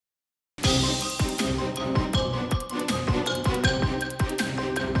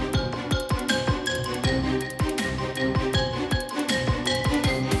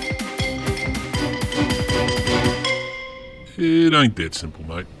It ain't that simple,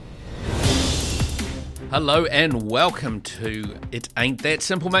 mate. Hello and welcome to It Ain't That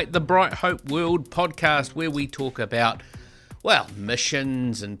Simple, Mate, the Bright Hope World podcast where we talk about, well,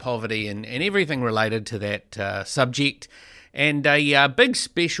 missions and poverty and everything related to that subject. And a big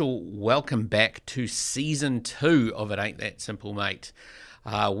special welcome back to Season 2 of It Ain't That Simple, Mate.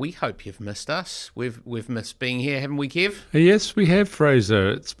 We hope you've missed us. We've missed being here, haven't we, Kev? Yes, we have, Fraser.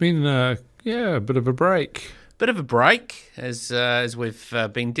 It's been, a bit of a break. Bit of a break as we've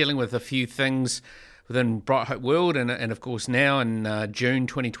been dealing with a few things within Bright Hope World, and of course now in June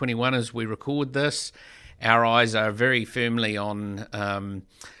 2021 as we record this, our eyes are very firmly on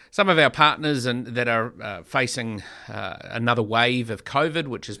some of our partners and that are facing another wave of COVID,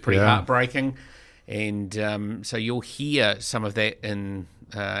 which is pretty heartbreaking. And so you'll hear some of that in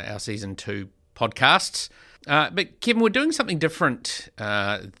our Season 2 podcasts. But Kevin, we're doing something different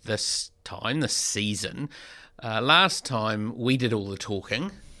this season. Last time we did all the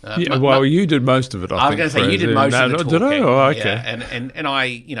talking. You did most of it, I was going to say, you did most of the talking. Did I? Oh, okay. Yeah, and I,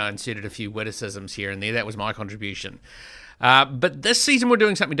 inserted a few witticisms here and there. That was my contribution. But this season we're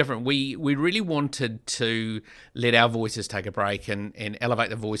doing something different. We really wanted to let our voices take a break and elevate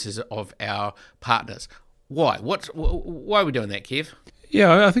the voices of our partners. Why? Why are we doing that, Kev?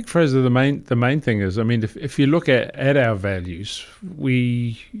 Yeah, I think, Fraser, the main thing is, if you look at our values,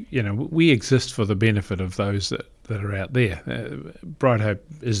 we exist for the benefit of those that are out there. Bright Hope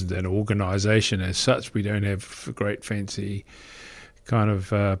isn't an organisation as such. We don't have great fancy kind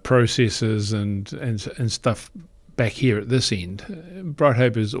of processes and stuff back here at this end. Bright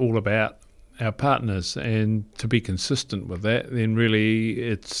Hope is all about our partners, and to be consistent with that, then really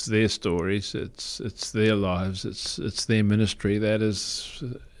it's their stories, it's their lives, it's their ministry. That is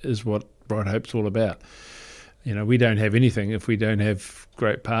what Bright Hope's all about. We don't have anything if we don't have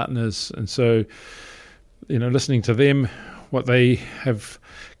great partners, and so listening to them, what they have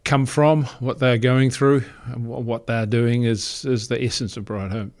come from, what they're going through, and what they're doing is the essence of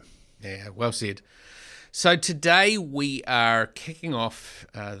Bright Hope. Yeah, well said. So today we are kicking off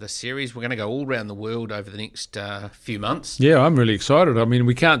the series. We're going to go all around the world over the next few months. Yeah, I'm really excited.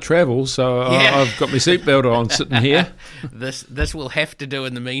 We can't travel, so I've got my seatbelt on sitting here. This will have to do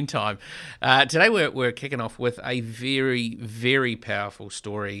in the meantime. Today we're kicking off with a very, very powerful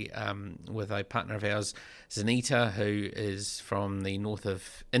story with a partner of ours, Zanita, who is from the north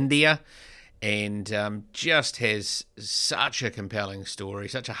of India. And just has such a compelling story,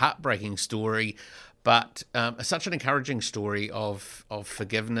 such a heartbreaking story, but such an encouraging story of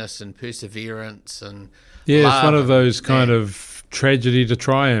forgiveness and perseverance and love. It's one of those kind of tragedy to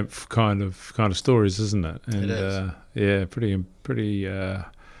triumph kind of stories, isn't it? And it is. Pretty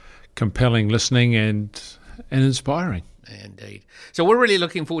compelling listening and inspiring. Indeed. So we're really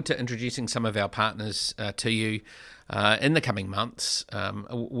looking forward to introducing some of our partners to you in the coming months.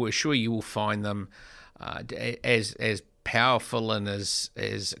 We're sure you will find them as powerful and as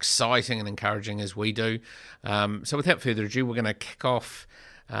exciting and encouraging as we do. So without further ado, we're going to kick off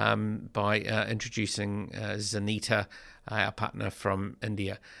by introducing Zanita, our partner from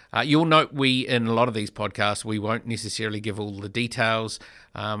India. You'll note in a lot of these podcasts, we won't necessarily give all the details.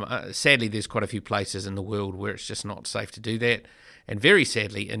 Sadly, there's quite a few places in the world where it's just not safe to do that. And very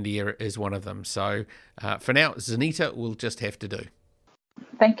sadly, India is one of them. So for now, Zanita will just have to do.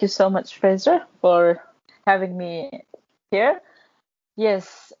 Thank you so much, Fraser, for having me here.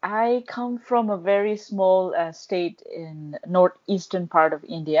 Yes, I come from a very small state in northeastern part of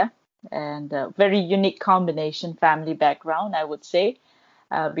India, and a very unique combination family background, I would say,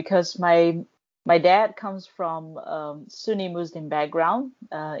 because my dad comes from Sunni Muslim background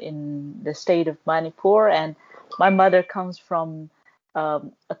in the state of Manipur, and my mother comes from a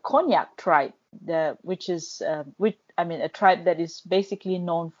Konyak tribe, which is a tribe that is basically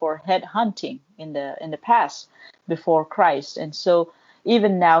known for head hunting in the past before Christ. And so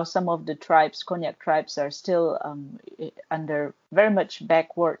even now, some of the tribes, Konyak tribes, are still under very much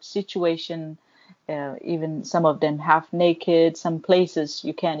backward situation. Even some of them half naked. Some places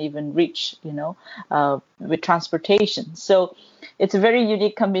you can't even reach, with transportation. So it's a very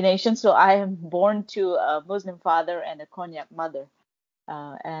unique combination. So I am born to a Muslim father and a Konyak mother.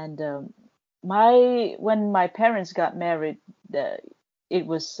 When my parents got married, it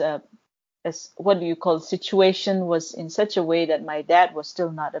was situation was in such a way that my dad was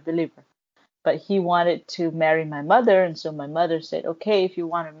still not a believer, but he wanted to marry my mother, and so my mother said, "Okay, if you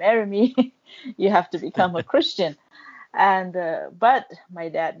want to marry me, you have to become a Christian." And but my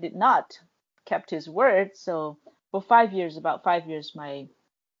dad did not kept his word. So for about 5 years, my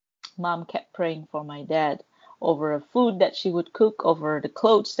mom kept praying for my dad over a food that she would cook, over the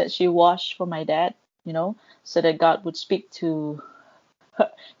clothes that she washed for my dad. so that God would speak to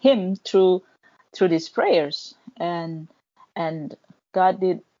him through these prayers. And God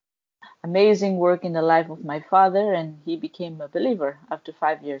did amazing work in the life of my father, and he became a believer after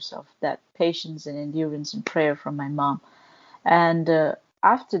 5 years of that patience and endurance and prayer from my mom. And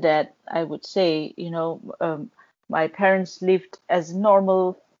after that, I would say, my parents lived as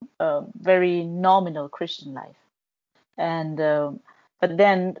normal, very nominal Christian life. And but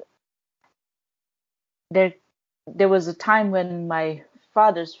then there there was a time when my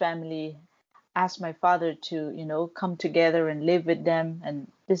father's family asked my father to, come together and live with them.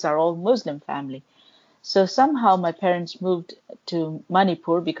 And these are all Muslim family. So somehow my parents moved to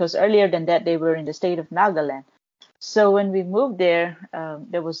Manipur, because earlier than that they were in the state of Nagaland. So when we moved there,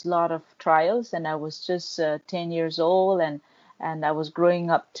 there was a lot of trials, and I was just 10 years old, and I was growing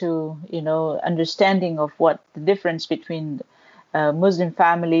up to, understanding of what the difference between Muslim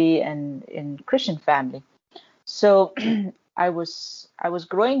family and Christian family. So I was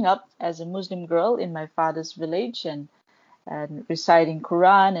growing up as a Muslim girl in my father's village, and reciting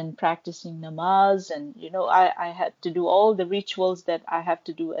Quran and practicing namaz, and I had to do all the rituals that I have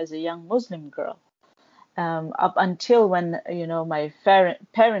to do as a young Muslim girl. Up until when my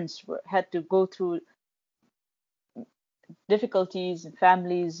parents had to go through difficulties and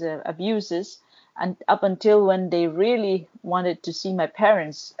families abuses, and up until when they really wanted to see my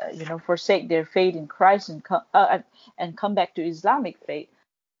parents forsake their faith in Christ and come back to Islamic faith,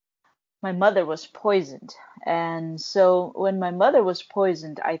 my mother was poisoned. And so when my mother was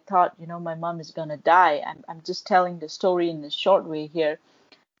poisoned, I thought, my mom is going to die. I'm just telling the story in a short way here.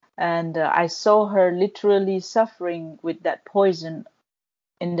 And I saw her literally suffering with that poison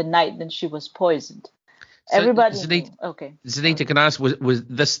in the night when she was poisoned. So, Everybody Zanita, knew. Okay. Zanita, can I ask, was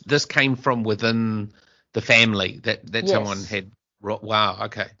this came from within the family that someone Yes. had? Wow.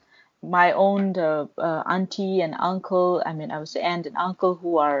 Okay. My own auntie and uncle, I would say aunt and uncle,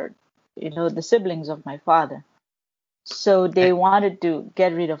 who are, the siblings of my father. So they wanted to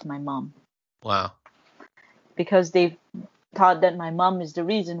get rid of my mom. Wow. Because they thought that my mom is the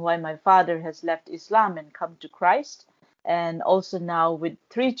reason why my father has left Islam and come to Christ. And also now with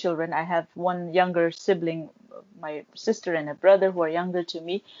 3 children, I have one younger sibling, my sister and a brother who are younger to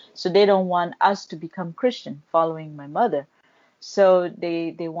me. So they don't want us to become Christian following my mother. So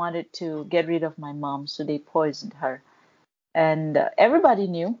they wanted to get rid of my mom. So they poisoned her. And everybody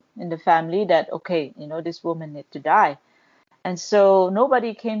knew in the family that, okay, this woman need to die. And so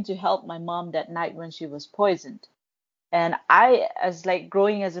nobody came to help my mom that night when she was poisoned. And I, as like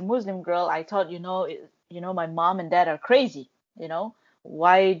growing as a Muslim girl, I thought, my mom and dad are crazy.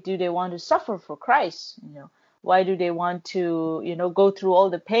 Why do they want to suffer for Christ? Why do they want to, go through all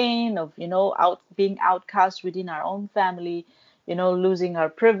the pain of, being outcast within our own family, losing our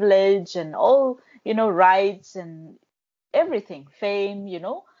privilege and all, rights and everything, fame,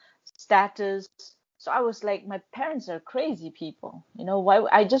 status. So I was like, my parents are crazy people. Why?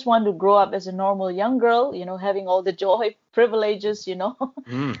 I just want to grow up as a normal young girl, having all the joy, privileges,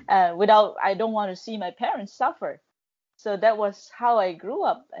 I don't want to see my parents suffer. So that was how I grew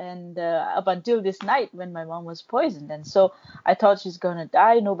up, and up until this night when my mom was poisoned. And so I thought she's gonna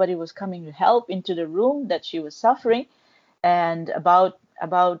die. Nobody was coming to help into the room that she was suffering. And about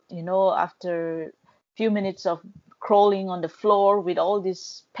after a few minutes of crawling on the floor with all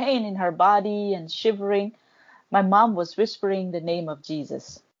this pain in her body and shivering, my mom was whispering the name of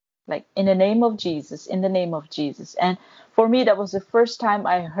Jesus, like, in the name of Jesus, in the name of Jesus. And for me, that was the first time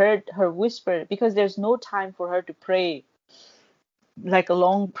I heard her whisper, because there's no time for her to pray like a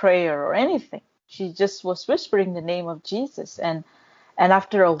long prayer or anything. She just was whispering the name of Jesus. And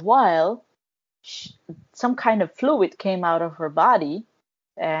after a while, some kind of fluid came out of her body,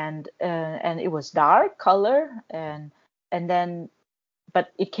 and it was dark color, and then,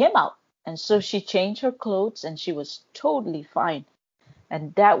 but it came out. And so she changed her clothes, and she was totally fine.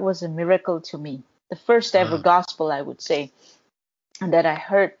 And that was a miracle to me, the first ever gospel, I would say, and that I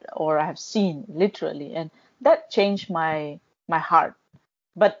heard or I have seen literally. And that changed my heart.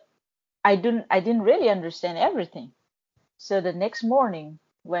 But I didn't really understand everything. So the next morning,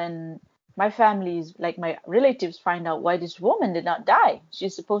 when my families, like my relatives, find out why this woman did not die,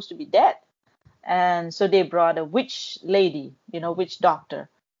 she's supposed to be dead. And so they brought a witch lady, witch doctor.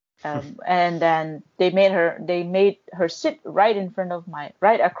 And then they made her sit right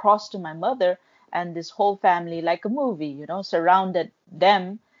across to my mother, and this whole family, like a movie, surrounded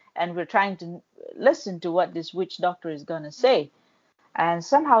them, and we're trying to listen to what this witch doctor is going to say. And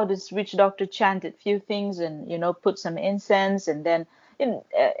somehow this witch doctor chanted few things, and put some incense, and then I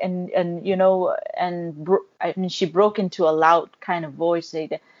mean, she broke into a loud kind of voice, saying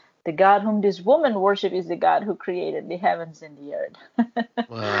that the God whom this woman worship is the God who created the heavens and the earth.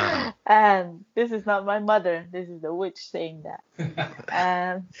 Wow. And this is not my mother. This is the witch saying that.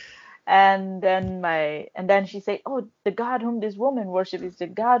 And and then she said, "Oh, the God whom this woman worship is the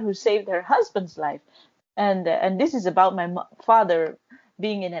God who saved her husband's life." And this is about my father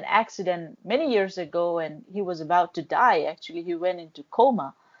being in an accident many years ago, and he was about to die. Actually, he went into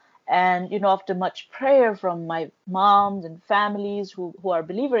coma. And after much prayer from my moms and families who are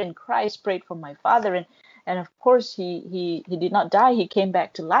believer in Christ, prayed for my father, and of course he did not die. He came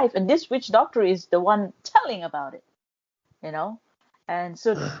back to life. And this witch doctor is the one telling about it, you know. And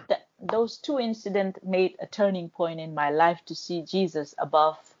so those two incidents made a turning point in my life to see Jesus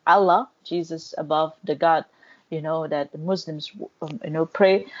above Allah, Jesus above the God, that the Muslims,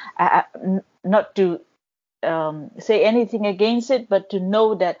 pray. Not to say anything against it, but to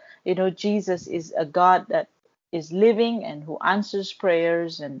know that, Jesus is a God that is living and who answers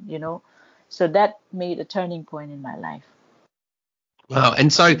prayers, and, so that made a turning point in my life. Wow.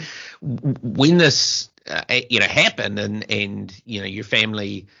 And so when this, happened and your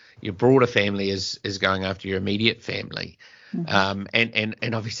family, your broader family is going after your immediate family,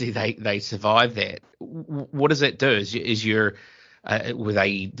 and obviously they survive that. What does that do? Is your,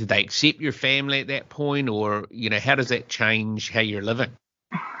 did they accept your family at that point, or, how does that change how you're living?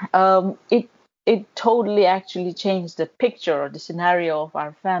 It totally actually changed the picture or the scenario of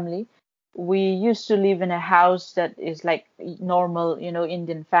our family. We used to live in a house that is like normal,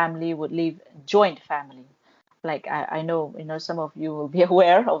 Indian family would live, joint family. Like I know, some of you will be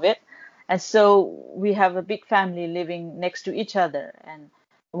aware of it. And so we have a big family living next to each other, and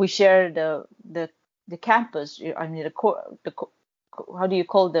we share the campus. I mean, how do you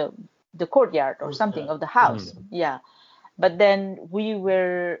call the courtyard or something of the house? Yeah. But then we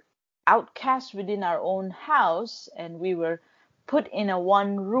were outcast within our own house, and we were put in a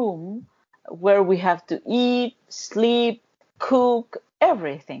one room where we have to eat, sleep, cook,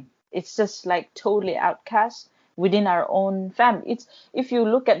 everything. It's just like totally outcast within our own family. It's, if you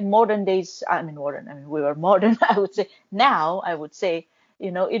look at modern days, we were modern, I would say. Now I would say,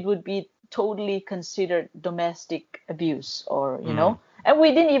 it would be totally considered domestic abuse, or and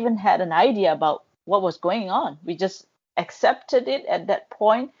we didn't even had an idea about what was going on. We just accepted it at that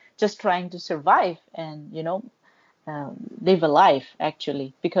point, just trying to survive and live a life,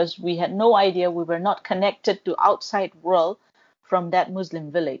 actually, because we had no idea. We were not connected to outside world from that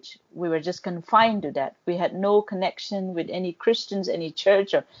Muslim village. We were just confined to that. We had no connection with any Christians, any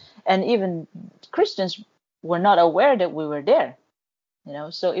church, and even Christians were not aware that we were there.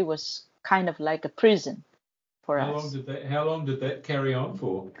 So it was kind of like a prison for us. How long did that carry on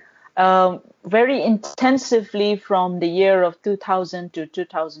for? Very intensively from the year of 2000 to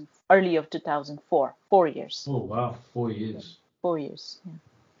 2000, early of 2004, 4 years. Oh, wow. 4 years. 4 years.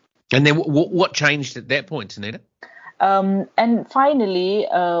 Yeah. And then what changed at that point, Tanita? And finally,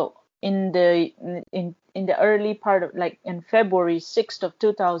 in the early part of, like, in February 6th of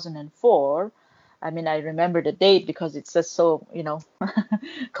 2004, I remember the date because it's just so,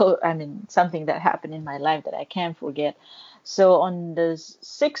 something that happened in my life that I can't forget. So on the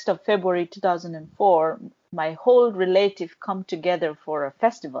 6th of February 2004, my whole relative come together for a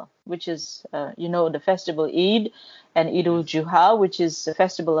festival, which is, the festival Eid and Eid al-Juha, which is a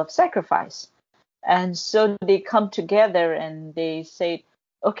festival of sacrifice. And so they come together and they say,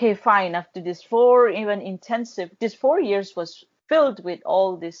 okay, fine, after this 4 years was filled with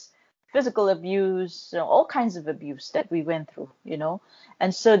all this physical abuse, all kinds of abuse that we went through,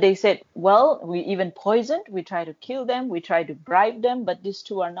 And so they said, well, we even poisoned, we try to kill them, we try to bribe them, but these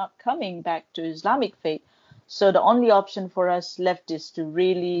two are not coming back to Islamic faith. So the only option for us left is to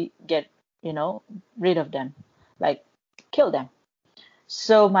really get, rid of them, like kill them.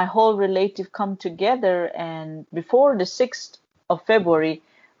 So my whole relative come together, and before the 6th of February,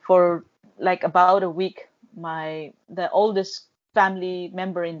 for like about a week, the oldest family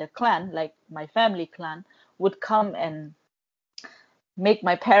member in the clan, like my family clan, would come and make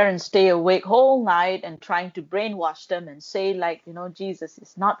my parents stay awake whole night and trying to brainwash them and say, like, Jesus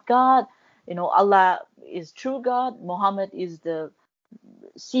is not God, Allah is true God, Muhammad is the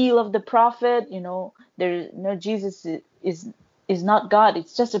seal of the prophet, Jesus is not God,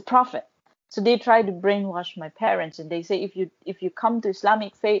 it's just a prophet. So they try to brainwash my parents, and they say, if you come to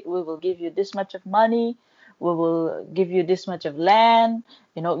Islamic faith, we will give you this much of money, we will give you this much of land,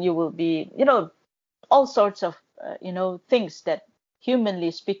 you will be, all sorts of, things that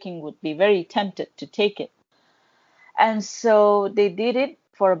humanly speaking would be very tempted to take it. And so they did it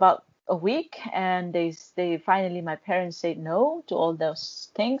for about a week, and they finally, my parents said no to all those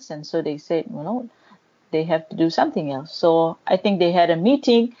things. And so they said, they have to do something else. So I think they had a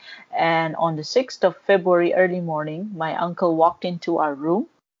meeting, and on the 6th of February, early morning, my uncle walked into our room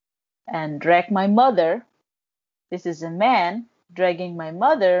and dragged my mother. This is a man dragging my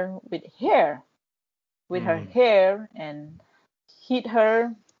mother with her hair, and hit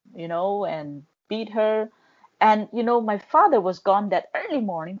her, and beat her. And, my father was gone that early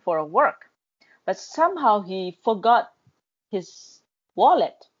morning for a work, but somehow he forgot his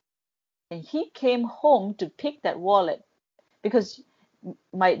wallet, and he came home to pick that wallet, because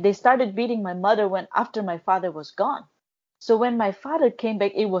they started beating my mother when after my father was gone. So when my father came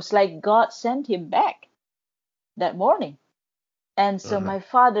back, it was like God sent him back that morning. And so my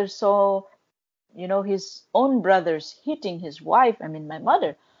father saw, his own brothers hitting his wife, I mean my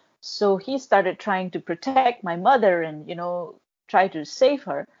mother. So he started trying to protect my mother and, try to save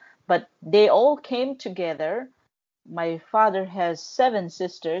her. But they all came together. My father has 7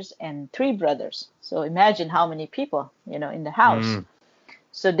 sisters and 3 brothers. So imagine how many people, in the house.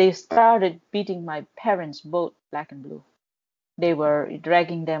 So they started beating my parents both black and blue. They were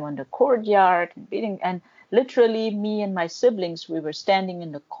dragging them on the courtyard and beating, and literally me and my siblings, we were standing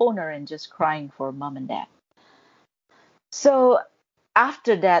in the corner and just crying for mom and dad. So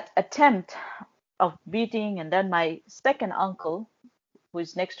after that attempt of beating, and then my second uncle, who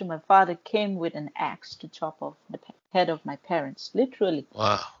is next to my father, came with an axe to chop off the head of my parents, literally.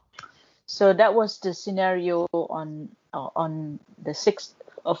 Wow. So that was the scenario on the 6th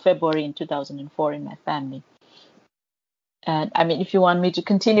of February in 2004 in my family. And I mean, if you want me to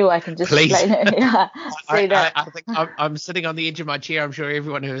continue, I can just Please. say that. I think I'm sitting on the edge of my chair. I'm sure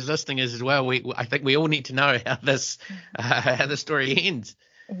everyone who is listening is as well. I think we all need to know how the story ends.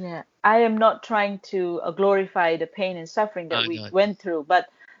 Yeah, I am not trying to glorify the pain and suffering that we went through, but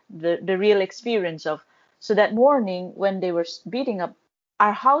the real experience of. So that morning when they were beating up,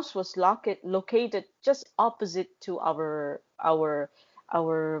 our house was located just opposite to our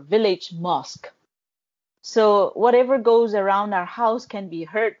village mosque. So whatever goes around our house can be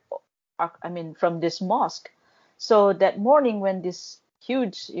heard, I mean, from this mosque. So that morning when this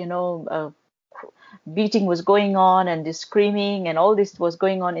huge, beating was going on and this screaming and all this was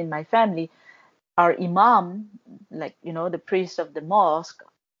going on in my family, our imam, like, the priest of the mosque,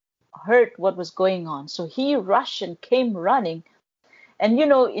 heard what was going on. So he rushed and came running. And,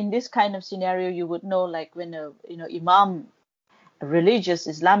 in this kind of scenario, you would know, like when a, imam, a religious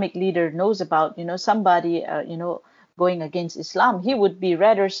Islamic leader knows about, somebody, going against Islam, he would be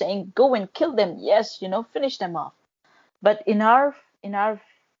rather saying, go and kill them. Yes, finish them off. But in our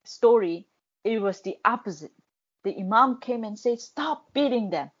story, it was the opposite. The imam came and said, stop beating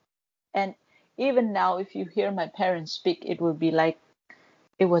them. And even now, if you hear my parents speak, it will be like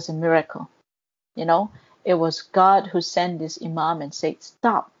it was a miracle. It was God who sent this imam and said,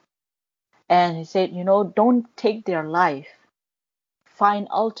 stop. And he said, don't take their life. Find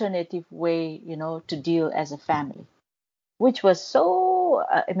alternative way, to deal as a family, which was so,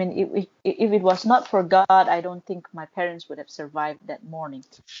 I mean, if it was not for God, I don't think my parents would have survived that morning.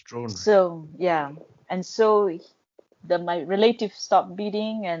 Extraordinary. So, yeah. And so my relatives stopped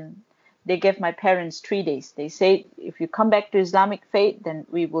beating, and they gave my parents 3 days. They said, if you come back to Islamic faith, then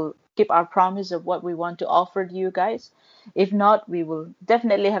we will keep our promise of what we want to offer to you guys. If not, we will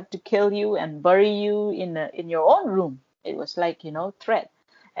definitely have to kill you and bury you in your own room. It was like, threat.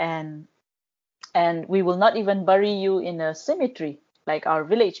 And we will not even bury you in a cemetery like our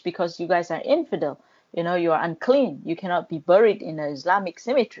village, because you guys are infidel. You are unclean. You cannot be buried in an Islamic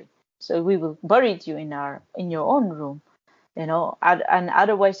cemetery. So we will bury you in your own room. And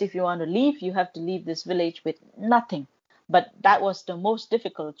otherwise, if you want to leave, you have to leave this village with nothing. But that was the most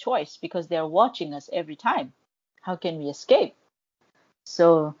difficult choice, because they are watching us every time. How can we escape?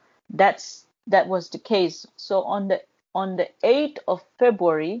 So that was the case. So on the 8th of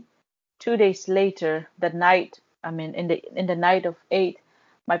February, 2 days later, in the night of 8th,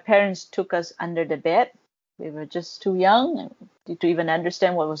 my parents took us under the bed. We were just too young to even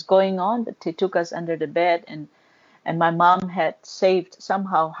understand what was going on, but they took us under the bed, and my mom had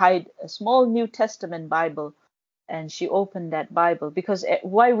hide a small New Testament Bible, and she opened that Bible. Because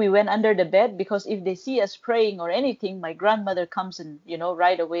why we went under the bed? Because if they see us praying or anything, my grandmother comes and,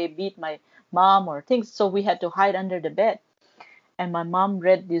 right away beat my mom or things. So we had to hide under the bed. And my mom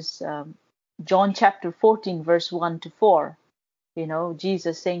read this John chapter 14, verse 1-4.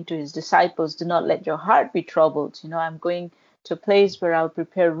 Jesus saying to his disciples, do not let your heart be troubled. I'm going to a place where I'll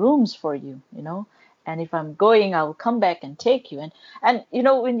prepare rooms for you, and if I'm going, I will come back and take you. And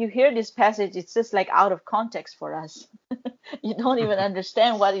when you hear this passage, it's just like out of context for us. You don't even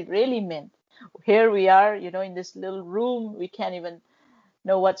understand what it really meant. Here we are, in this little room. We can't even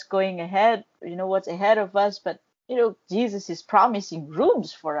know what's going ahead, what's ahead of us, but Jesus is promising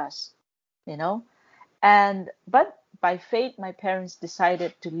rooms for us, you know. But by fate, my parents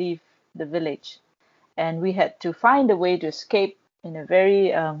decided to leave the village, and we had to find a way to escape in a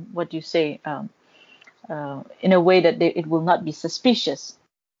very what do you say in a way that it will not be suspicious.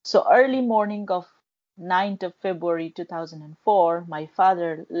 So early morning of 9th of February 2004, my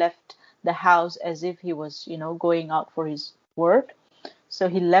father left the house as if he was, going out for his work. So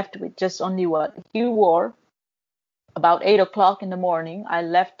he left with just only what he wore. About 8 o'clock in the morning, I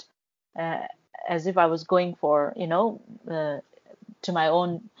left uh, as if I was going for, to my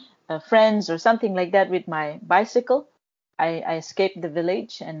own friends or something like that with my bicycle. I escaped the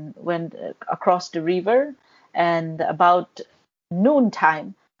village and went across the river. And about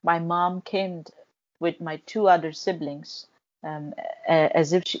noontime, my mom came with my two other siblings,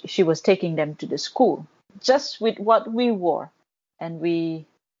 as if she was taking them to the school, just with what we wore. And we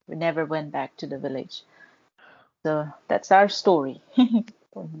never went back to the village. So that's our story.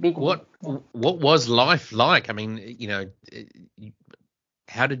 Beginning. What was life like? I mean,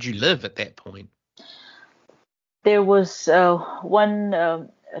 how did you live at that point? There was one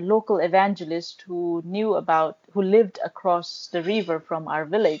local evangelist who lived across the river from our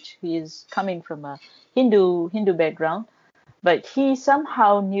village. He is coming from a Hindu background, but he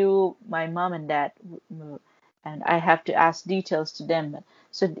somehow knew my mom and dad, and I have to ask details to them.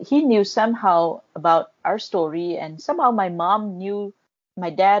 So he knew somehow about our story, and somehow my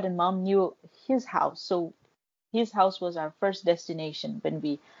dad and mom knew his house. So his house was our first destination when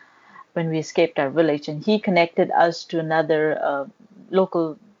we escaped our village, and he connected us to another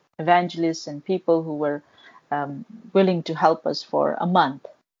local evangelists and people who were willing to help us for a month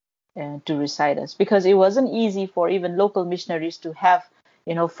to recite us, because it wasn't easy for even local missionaries to have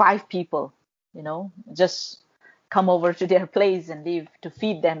 5 people just come over to their place and live to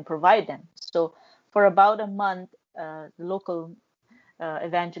feed them, provide them. So for about a month, the local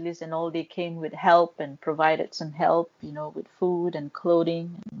evangelists and all, they came with help and provided some help, with food and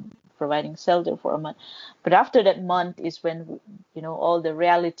clothing and providing shelter for a month. But after that month is when all the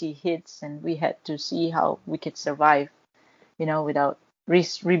reality hits, and we had to see how we could survive, without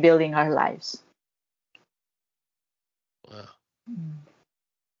rebuilding our lives. Wow.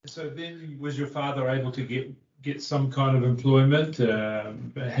 So then, was your father able to get some kind of employment?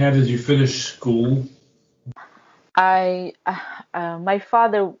 How did you finish school? My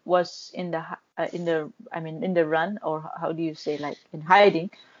father was in the run, or how do you say, like in hiding,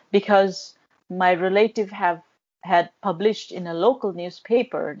 because my relative had published in a local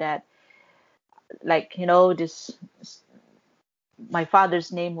newspaper that, like, this, my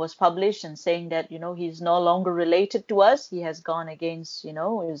father's name was published and saying that he's no longer related to us. He has gone against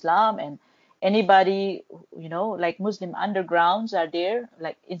Islam, and anybody, like Muslim undergrounds are there,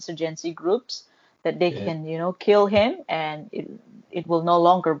 like insurgency groups, that they can kill him, and it will no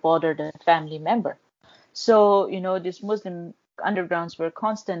longer bother the family member. So these Muslim undergrounds were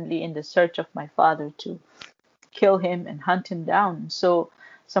constantly in the search of my father to kill him and hunt him down. So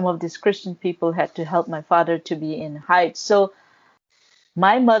some of these Christian people had to help my father to be in hide. So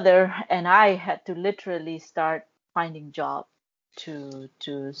my mother and I had to literally start finding job to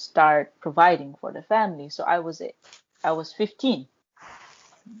start providing for the family. So I was 15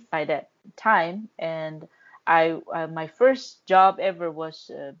 by that time, and my first job ever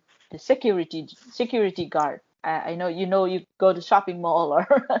was the security guard. I know you go to shopping mall or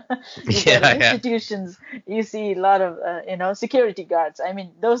you go to institutions, you see a lot of security guards. I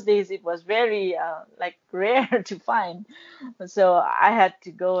mean, those days it was very like rare to find. So I had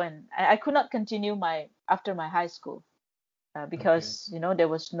to go, and I could not continue after my high school because there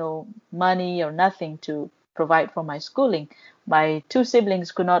was no money or nothing to provide for my schooling. My two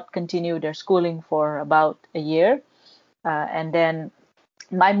siblings could not continue their schooling for about a year, and then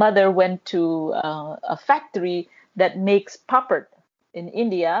my mother went to a factory that makes papad in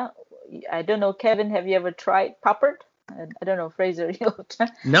India. I don't know, Kevin, have you ever tried papad? I don't know, Fraser.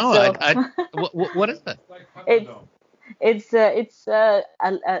 No, So, what is it? it's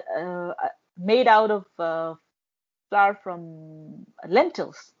made out of flour from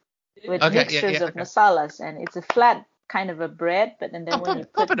lentils with mixtures of masalas, and it's a flat kind of a bread, but then when you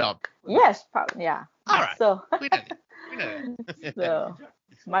put papadom. Yes, yeah. All right. So We know. so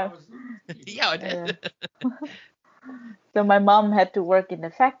my Yeah, I did. so my mom had to work in the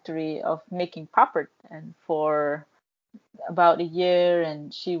factory of making papad, and for about a year,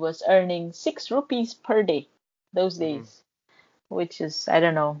 and she was earning 6 rupees per day those days, which is, I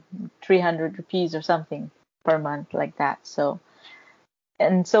don't know, 300 rupees or something per month, like that. So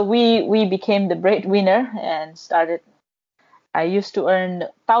we became the breadwinner and started I used to earn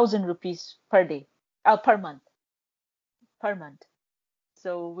 1,000 rupees per day, per month.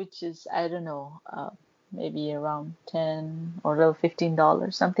 So which is, I don't know, maybe around 10 or little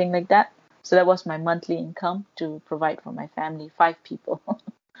 $15, something like that. So that was my monthly income to provide for my family, 5 people.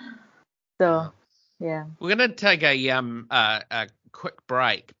 So yeah. We're going to take a quick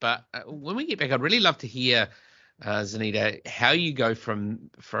break, but when we get back, I'd really love to hear, Zanita, how you go from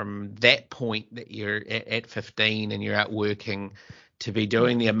that point that you're at 15 and you're out working to be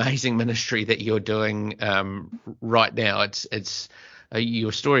doing the amazing ministry that you're doing right now. It's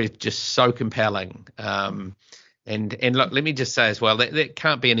your story is just so compelling. And look, let me just say as well that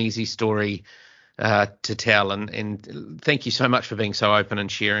can't be an easy story to tell, and thank you so much for being so open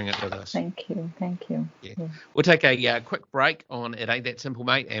and sharing it with us. Thank you. Yeah. We'll take a quick break on It Ain't That Simple,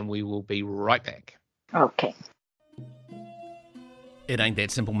 Mate, and we will be right back. Okay. It Ain't That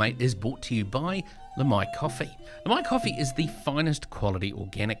Simple, Mate is brought to you by Lamai Coffee. Lamai Coffee is the finest quality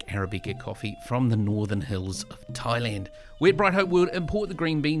organic Arabica coffee from the northern hills of Thailand. We at Bright Hope World import the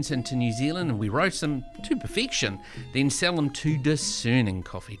green beans into New Zealand and we roast them to perfection, then sell them to discerning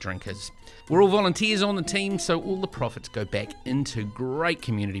coffee drinkers. We're all volunteers on the team, so all the profits go back into great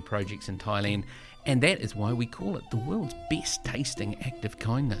community projects in Thailand, and that is why we call it the world's best tasting act of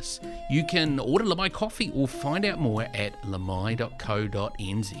kindness. You can order Lamai Coffee or find out more at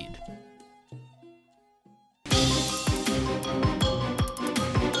lamai.co.nz.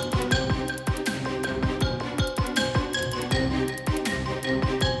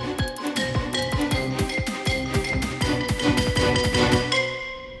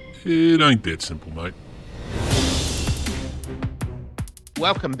 It ain't that simple, mate.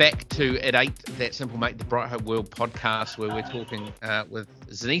 Welcome back to It Ain't That Simple, Mate, the Bright Hope World podcast, where we're talking with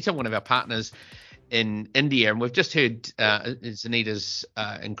Zanita, one of our partners in India. And we've just heard Zanita's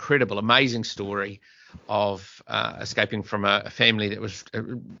incredible, amazing story of escaping from a family that was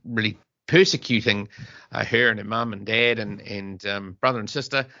really persecuting her and her mum and dad and brother and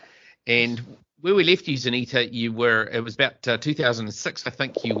sister. And where we left you, Zanita, it was about 2006, I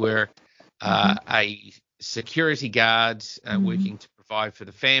think you were a security guard working to provide for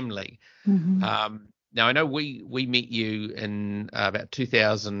the family. Now, I know we met you in about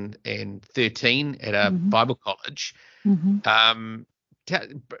 2013 at a Bible college. Bring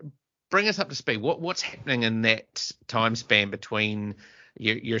us up to speed. What's happening in that time span between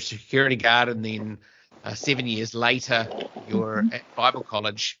your security guard and then 7 years later you're at Bible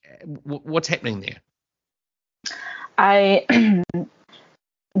college? What's happening there?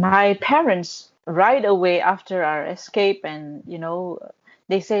 My parents, right away after our escape, and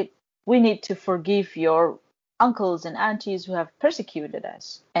they said, we need to forgive your uncles and aunties who have persecuted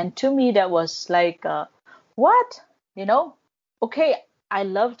us. And to me that was like, what? Okay, I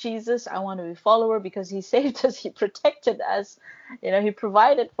love Jesus, I want to be a follower because he saved us, he protected us, he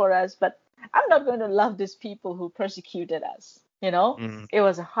provided for us, but I'm not going to love these people who persecuted us. It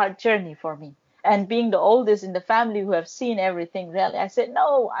was a hard journey for me. And being the oldest in the family who have seen everything, really, I said,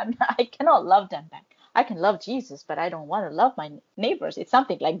 no, I cannot love them back. I can love Jesus, but I don't want to love my neighbors. It's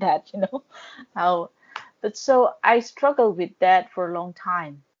something like that, But so I struggled with that for a long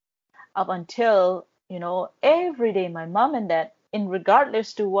time, up until, every day my mom and dad,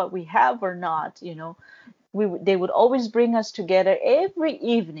 regardless to what we have or not, they would always bring us together every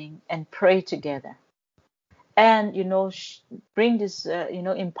evening and pray together. And, bring this,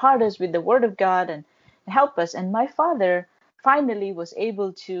 impart us with the word of God and help us. And my father finally was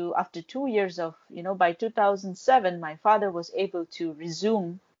able to, after 2 years of, by 2007, my father was able to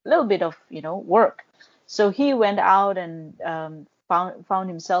resume a little bit of, work. So he went out and found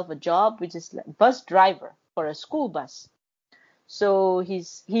himself a job, which is like bus driver for a school bus. So he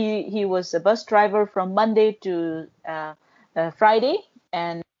was a bus driver from Monday to Friday,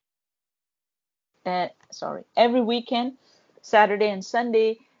 and every weekend, Saturday and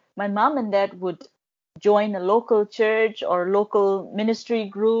Sunday, my mom and dad would join a local church or local ministry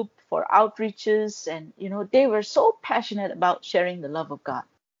group for outreaches. And, they were so passionate about sharing the love of God.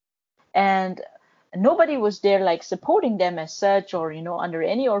 And nobody was there like supporting them as such or, under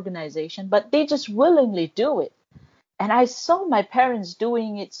any organization, but they just willingly do it. And I saw my parents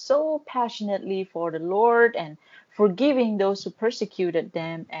doing it so passionately for the Lord and forgiving those who persecuted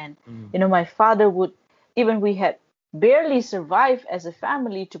them. And, my father would, even we had barely survived as a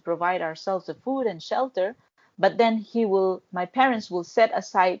family to provide ourselves the food and shelter, but then my parents will set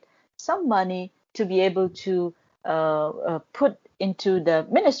aside some money to be able to put into the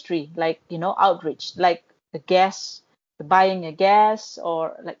ministry, like, outreach, like buying a gas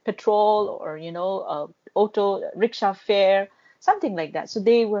or like petrol or, auto rickshaw fare, something like that. So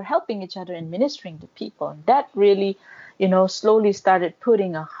they were helping each other and ministering to people. And that really, slowly started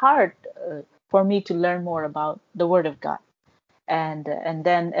putting a heart for me to learn more about the Word of God. And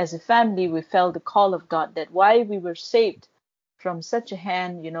then as a family, we felt the call of God that why we were saved from such a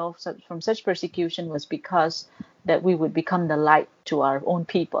hand, from such persecution was because that we would become the light to our own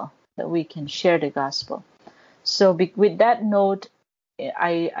people, that we can share the gospel. So with that note,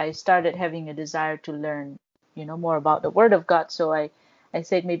 I started having a desire to learn, more about the Word of God. So I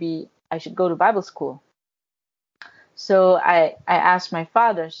said maybe I should go to Bible school. So I asked my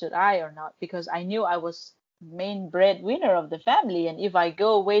father, should I or not? Because I knew I was main breadwinner of the family. And if I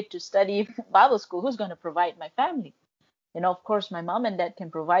go away to study Bible school, who's going to provide my family? Of course, my mom and dad can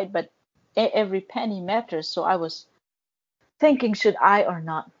provide, but every penny matters. So I was thinking, should I or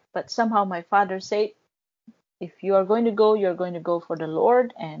not? But somehow my father said, if you are going to go, you're going to go for the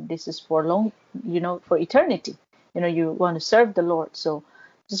Lord. And this is for long, for eternity. You want to serve the Lord. So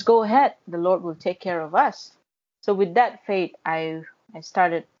just go ahead. The Lord will take care of us. So with that faith, I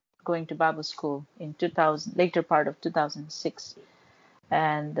started going to Bible school in later part of 2006.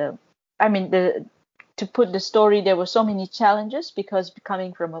 And to put the story, there were so many challenges because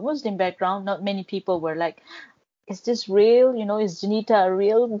coming from a Muslim background, not many people were like, is this real? Is Janita a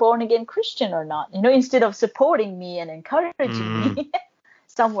real born again Christian or not? Instead of supporting me and encouraging me,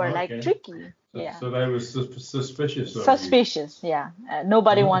 some were tricky. So they were suspicious of you. Suspicious, yeah.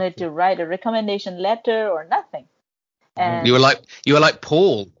 Nobody wanted to write a recommendation letter or nothing. And you were like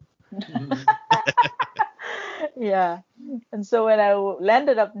Paul. Yeah. And so when I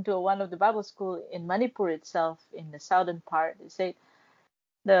landed up into one of the Bible school in Manipur itself, in the southern part, they said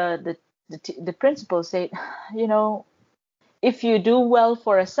the principal said, if you do well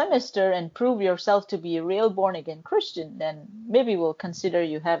for a semester and prove yourself to be a real born again Christian, then maybe we'll consider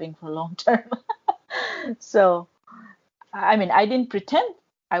you having for long term. So, I didn't pretend.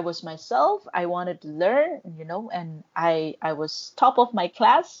 I was myself. I wanted to learn, and I was top of my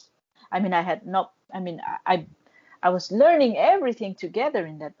class. I was learning everything together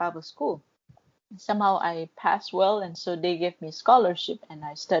in that Bible school. Somehow I passed well, and so they gave me scholarship, and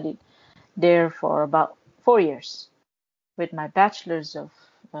I studied there for about 4 years with my bachelor's of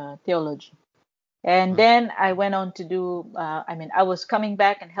theology. And then I went on to do, I was coming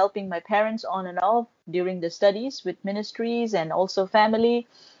back and helping my parents on and off during the studies with ministries and also family.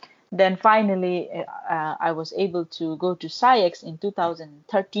 Then finally, I was able to go to SAIX in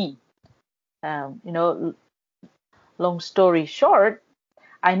 2013. Long story short,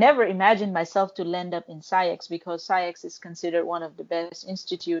 I never imagined myself to land up in SAIX because SAIX is considered one of the best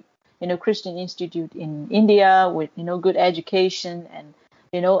Christian institute in India with, good education and,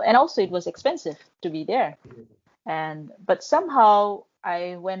 and also it was expensive to be there. But somehow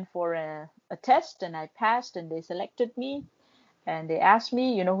I went for a test and I passed and they selected me and they asked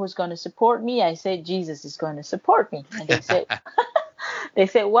me, who's going to support me? I said, Jesus is going to support me. And they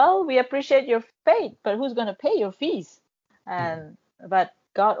said, well, we appreciate your faith, but who's going to pay your fees? But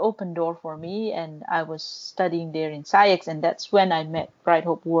God opened door for me, and I was studying there in SAIX, and that's when I met Bright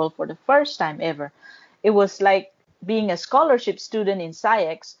Hope World for the first time ever. It was like being a scholarship student in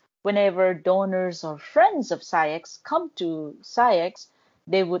SAIX. Whenever donors or friends of SAIX come to SAIX,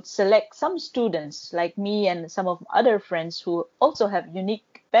 they would select some students like me and some of other friends who also have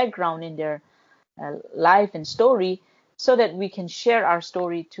unique background in their life and story, so that we can share our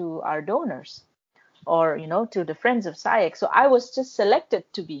story to our donors or, to the friends of SAIX. So I was just selected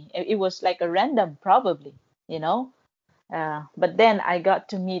to be. It was like a random, probably, But then I got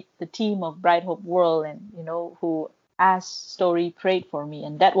to meet the team of Bright Hope World and, who asked story, prayed for me.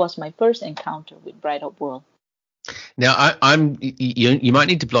 And that was my first encounter with Bright Hope World. Now, you might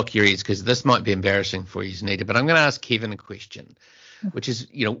need to block your ears because this might be embarrassing for you, Janita, but I'm going to ask Kevin a question, which is,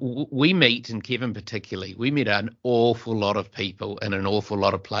 we meet, and Kevin particularly, we meet an awful lot of people in an awful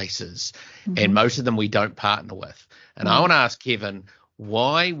lot of places, and most of them we don't partner with. And I want to ask Kevin,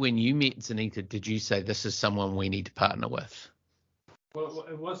 why, when you met Janita, did you say this is someone we need to partner with? Well,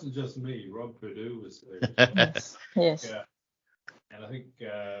 it wasn't just me. Rob Perdue was there. Yes. Yeah. And I think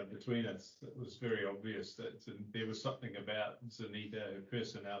between us, it was very obvious that there was something about Janita, her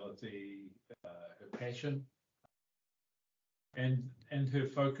personality, her passion, and her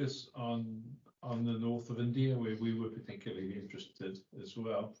focus on the north of India, where we were particularly interested as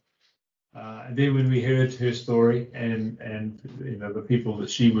well. And then when we heard her story and the people that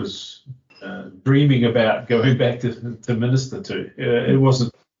she was dreaming about going back to minister to, it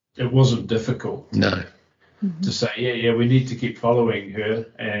wasn't difficult. No. To say, we need to keep following her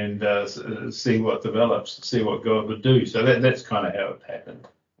and see what develops, see what God would do. So that's kind of how it happened.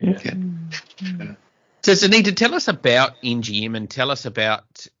 Yeah. Okay. So Janita, tell us about NGM and tell us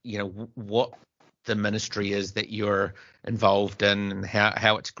about, what the ministry is that you're involved in, and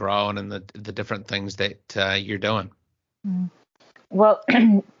how it's grown, and the different things that you're doing. Well,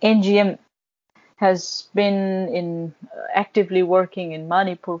 NGM has been actively working in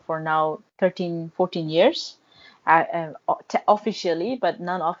Manipur for now 13, 14 years, officially, but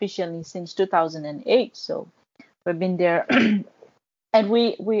non-officially since 2008. So we've been there, and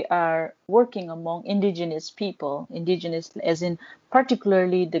we are working among indigenous people, indigenous as in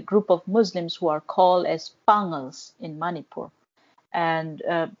particularly the group of Muslims who are called as Pangals in Manipur. And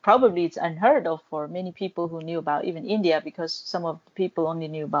probably it's unheard of for many people who knew about even India, because some of the people only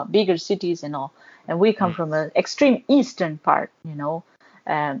knew about bigger cities and all. And we come from an extreme eastern part,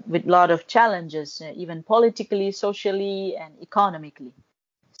 with a lot of challenges, even politically, socially, and economically.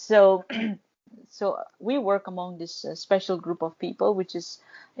 So, so we work among this special group of people, which is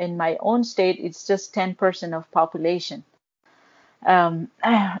in my own state, it's just 10% of population.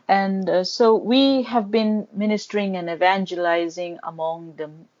 So we have been ministering and evangelizing among the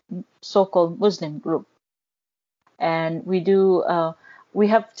so-called Muslim group, and we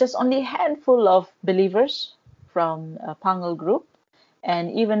have just only a handful of believers from Pangal group,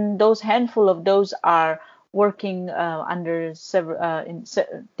 and even those handful of those are working under several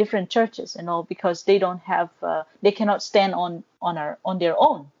different churches and all, because they don't have they cannot stand on their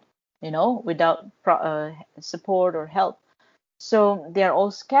own, without support or help. So they're all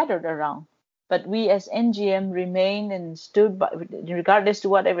scattered around. But we as NGM remain and stood by, regardless to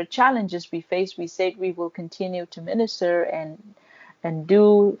whatever challenges we face. We said we will continue to minister and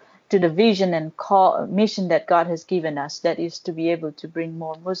do to the vision and mission that God has given us, that is to be able to bring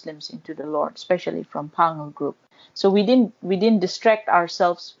more Muslims into the Lord, especially from Pangal group. So we didn't distract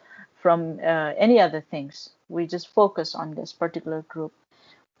ourselves from any other things. We just focus on this particular group.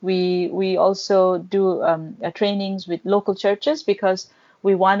 We also do trainings with local churches, because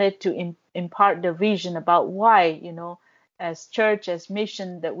we wanted to impart the vision about why, as church, as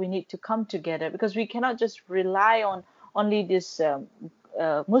mission, that we need to come together, because we cannot just rely on only this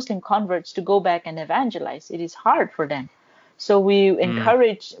Muslim converts to go back and evangelize. It is hard for them. So we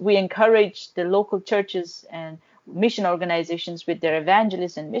encourage the local churches and mission organizations with their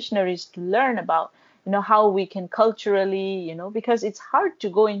evangelists and missionaries to learn about how we can culturally, because it's hard to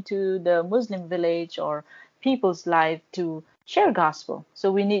go into the Muslim village or people's life to share gospel.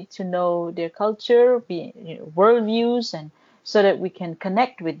 So we need to know their culture, worldviews, and so that we can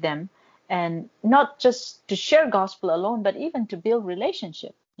connect with them, and not just to share gospel alone, but even to build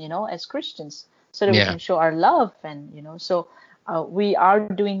relationship, as Christians, so that we can show our love. And, so we are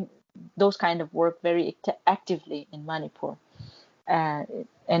doing those kind of work very actively in Manipur.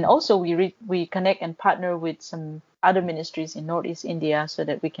 And also we connect and partner with some other ministries in Northeast India, so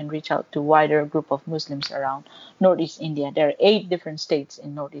that we can reach out to a wider group of Muslims around Northeast India. There are 8 different states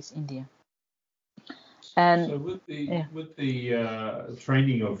in Northeast India. And so with the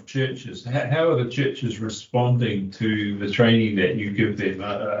training of churches, how are the churches responding to the training that you give them?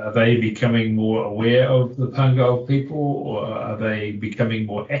 Are they becoming more aware of the Pangal people, or are they becoming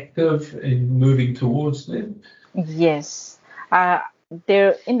more active in moving towards them? Yes.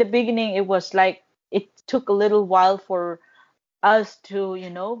 There in the beginning, it was like it took a little while for us to,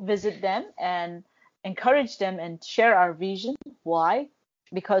 visit them and encourage them and share our vision. Why?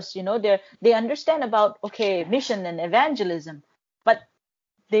 Because, they understand about, mission and evangelism, but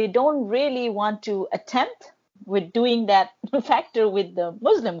they don't really want to attempt with doing that factor with the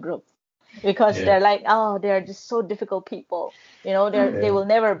Muslim group, because they're like, they're just so difficult people, they will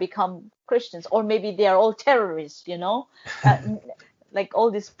never become Christians, or maybe they are all terrorists, like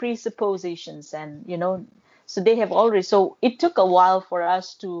all these presuppositions, and, so they have already, so it took a while for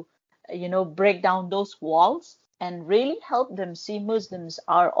us to, break down those walls and really help them see Muslims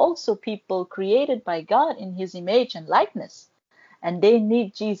are also people created by God in his image and likeness, and they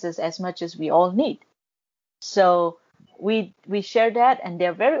need Jesus as much as we all need. So we share that, and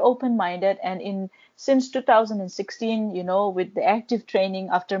they're very open-minded. And since 2016, with the active training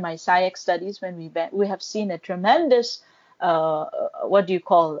after my SciEx studies, when we have seen a tremendous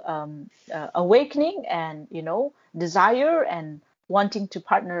awakening and desire and wanting to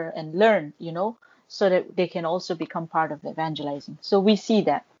partner and learn, so that they can also become part of the evangelizing. So we see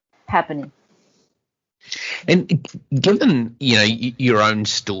that happening. And given your own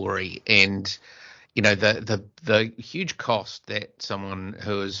story and the huge cost that someone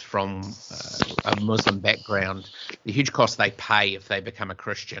who is from a Muslim background, the huge cost they pay if they become a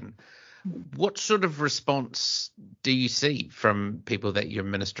Christian, what sort of response do you see from people that you're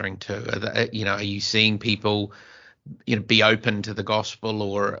ministering to? Are you seeing people be open to the gospel,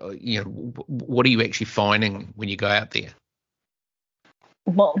 or what are you actually finding when you go out there?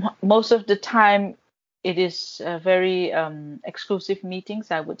 most of the time it is very exclusive meetings,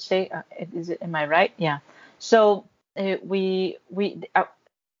 I would say. Am I right? Yeah. So but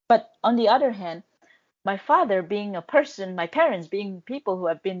on the other hand, my father being a person, my parents being people who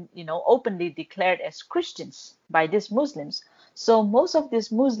have been, openly declared as Christians by these Muslims. So most of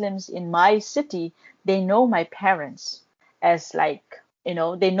these Muslims in my city, they know my parents as like,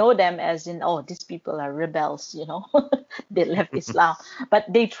 they know them as in, oh, these people are rebels, they left Islam. But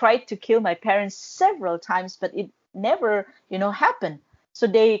they tried to kill my parents several times, but it never, happened. So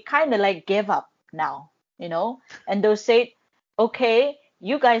they kind of like gave up now, and they'll say, okay,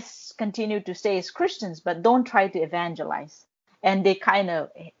 you guys continue to stay as Christians, but don't try to evangelize. And they kind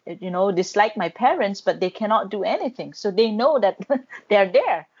of, dislike my parents, but they cannot do anything. So they know that they're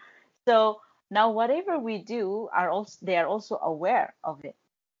there. So now whatever we do, they are also aware of it.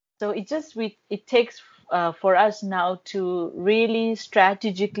 So it takes for us now to really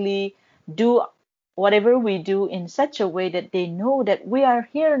strategically do whatever we do in such a way that they know that we are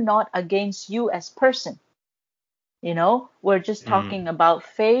here not against you as person. We're just talking about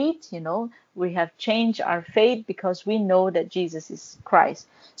faith. We have changed our faith because we know that Jesus is Christ.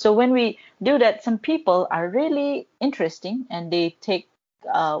 So when we do that, some people are really interesting and they take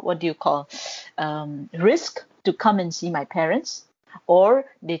risk to come and see my parents, or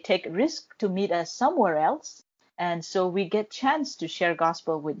they take risk to meet us somewhere else. And so we get chance to share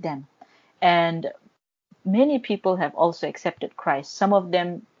gospel with them. And many people have also accepted Christ. Some of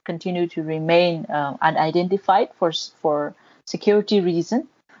them continue to remain unidentified for security reason,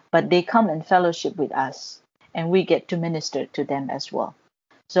 but they come and fellowship with us, and we get to minister to them as well.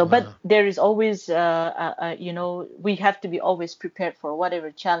 So, but there is always, we have to be always prepared for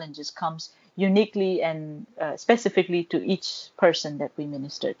whatever challenges comes uniquely and specifically to each person that we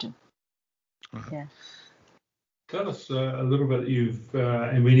minister to. Yeah. Tell us a little bit.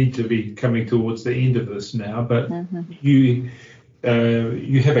 And we need to be coming towards the end of this now, but you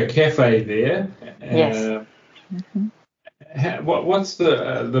have a cafe there. Yes. What's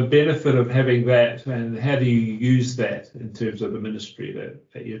the benefit of having that, and how do you use that in terms of the ministry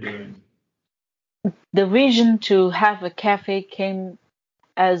that you're doing? The vision to have a cafe came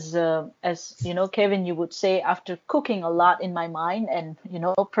as Kevin, you would say, after cooking a lot in my mind and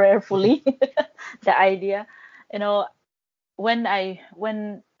prayerfully the idea.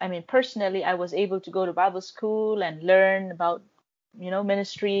 Personally, I was able to go to Bible school and learn about,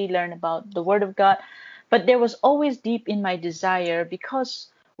 ministry, learn about the Word of God. But there was always deep in my desire, because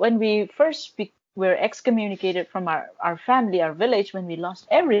when we first were excommunicated from our family, our village, when we lost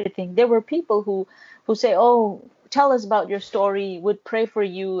everything, there were people who say, oh, tell us about your story, would pray for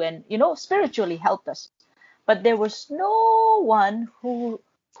you and, spiritually help us. But there was no one who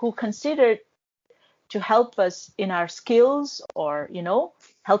considered to help us in our skills or,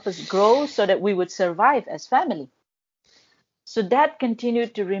 help us grow so that we would survive as family. So that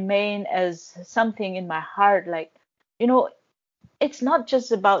continued to remain as something in my heart, like, it's not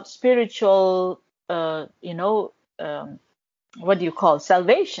just about spiritual,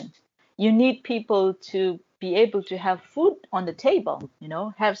 salvation. You need people to be able to have food on the table,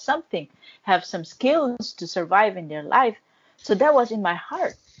 have something, have some skills to survive in their life. So that was in my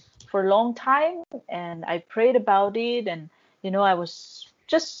heart for a long time, and I prayed about it, and I was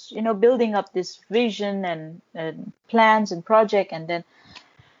just building up this vision and plans and project, and then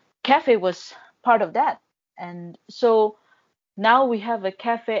cafe was part of that. And so now we have a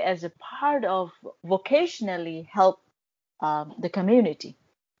cafe as a part of vocationally help the community,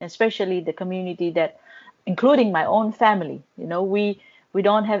 especially the community that, including my own family. We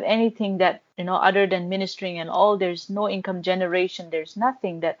don't have anything that other than ministering and all. There's no income generation. There's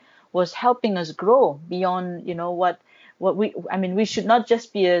nothing that was helping us grow beyond we should not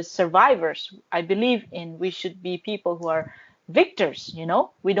just be survivors. I believe we should be people who are victors.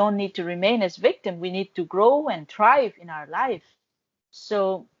 We don't need to remain as victim. We need to grow and thrive in our life.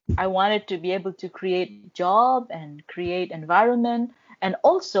 So I wanted to be able to create job and create environment. And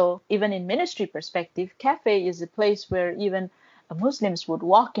also, even in ministry perspective, cafe is a place where even Muslims would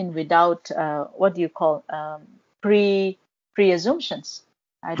walk in without pre-assumptions.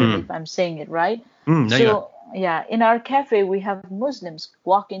 I don't know if I'm saying it right. In our cafe, we have Muslims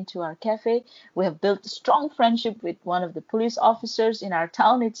walk into our cafe. We have built a strong friendship with one of the police officers in our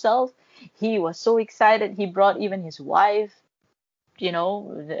town itself. He was so excited. He brought even his wife,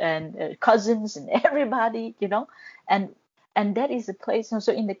 and cousins and everybody, and that is a place. And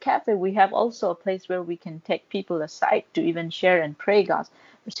so in the cafe, we have also a place where we can take people aside to even share and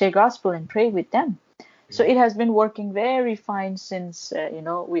share gospel and pray with them. So it has been working very fine since,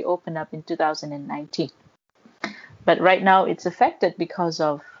 we opened up in 2019. but right now it's affected because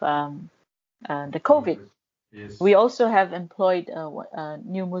of the COVID. Yes. We also have employed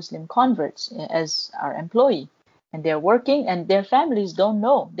new Muslim converts as our employee, and they're working, and their families don't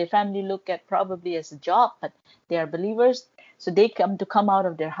know. Their family look at probably as a job, but they are believers. So they come out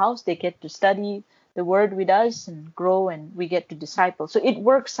of their house. They get to study the word with us and grow, and we get to disciple. So it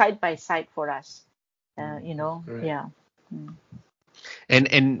works side by side for us. Great. Yeah.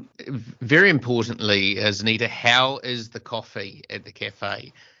 And very importantly, Zanita, how is the coffee at the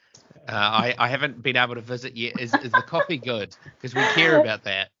cafe? I haven't been able to visit yet. Is the coffee good? Because we care about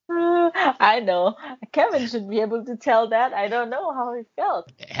that. I know. Kevin should be able to tell that. I don't know how he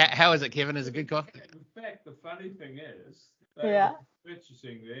felt. How is it, Kevin? Is it good coffee? In fact, the funny thing is, Yeah.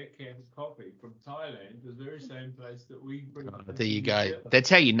 purchasing their canned coffee from Thailand, the very same place that we bring. There you go. That's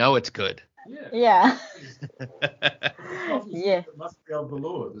how you know it's good. Yeah. Yeah. It must be of the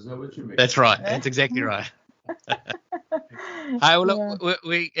Lord. Is that what you mean? That's right. That's exactly right. Hey, well, look,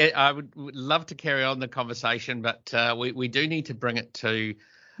 I would love to carry on the conversation, but we do need to bring it to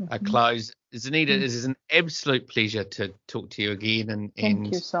a close. Zanita, it is an absolute pleasure to talk to you again, and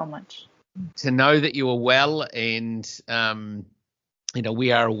Thank you so much. To know that you are well, and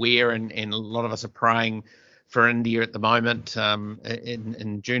we are aware, and a lot of us are praying for India at the moment.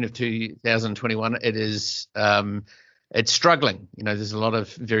 In June of 2021, it is it's struggling. There's a lot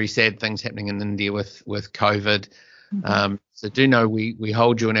of very sad things happening in India with COVID. So do know we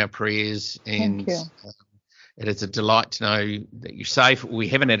hold you in our prayers, and it is a delight to know that you're safe. We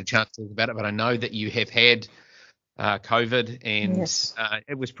haven't had a chance to talk about it, but I know that you have had COVID, and Yes.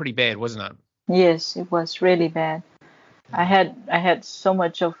 It was pretty bad, wasn't it? Yes, it was really bad. I had so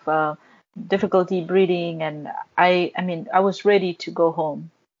much of difficulty breathing, and I was ready to go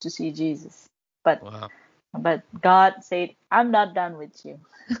home to see Jesus, but Wow. but God said, "I'm not done with you."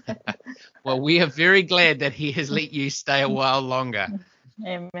 Well, we are very glad that He has let you stay a while longer.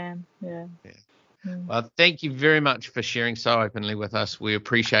 Amen. Yeah. Well, thank you very much for sharing so openly with us. We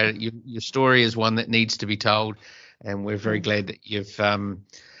appreciate it. Your story is one that needs to be told, and we're very glad that you've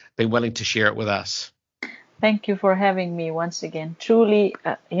been willing to share it with us. Thank you for having me once again. Truly,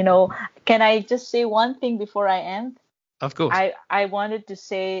 can I just say one thing before I end? Of course. I wanted to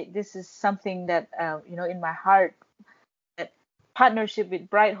say this is something that, in my heart, that partnership with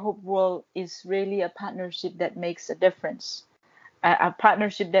Bright Hope World is really a partnership that makes a difference. A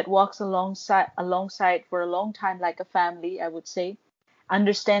partnership that walks alongside for a long time like a family, I would say,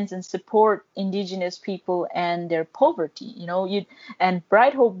 understands and support Indigenous people and their poverty. And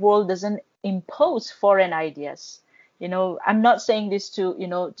Bright Hope World doesn't impose foreign ideas. I'm not saying this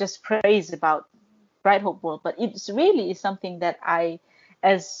to just praise about Bright Hope World, but it's really something that I,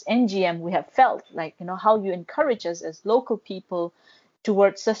 as NGM, we have felt like how you encourage us as local people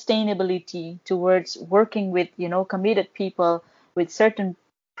towards sustainability, towards working with committed people with certain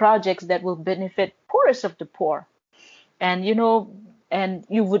projects that will benefit poorest of the poor. And and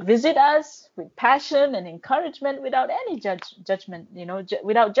you would visit us with passion and encouragement without any judgment,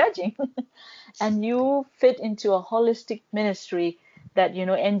 without judging. And you fit into a holistic ministry that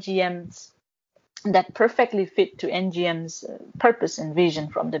NGM's that perfectly fit to NGM's purpose and vision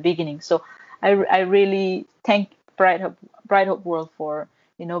from the beginning. So I really thank Bright Hope World for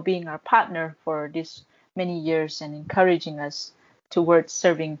being our partner for this many years and encouraging us towards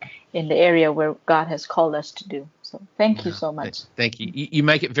serving in the area where God has called us to do. So thank you so much. Thank you. You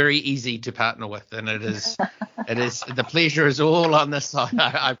make it very easy to partner with, and it is the pleasure is all on this side.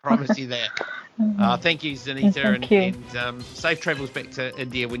 I promise you that. Thank you, Zanita, and safe travels back to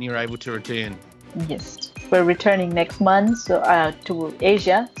India when you're able to return. Yes, we're returning next month, so to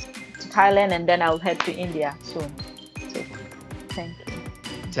Asia, to Thailand, and then I'll head to India soon. So thank you.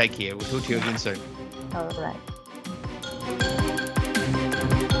 Take care. We'll talk to you again soon. All right.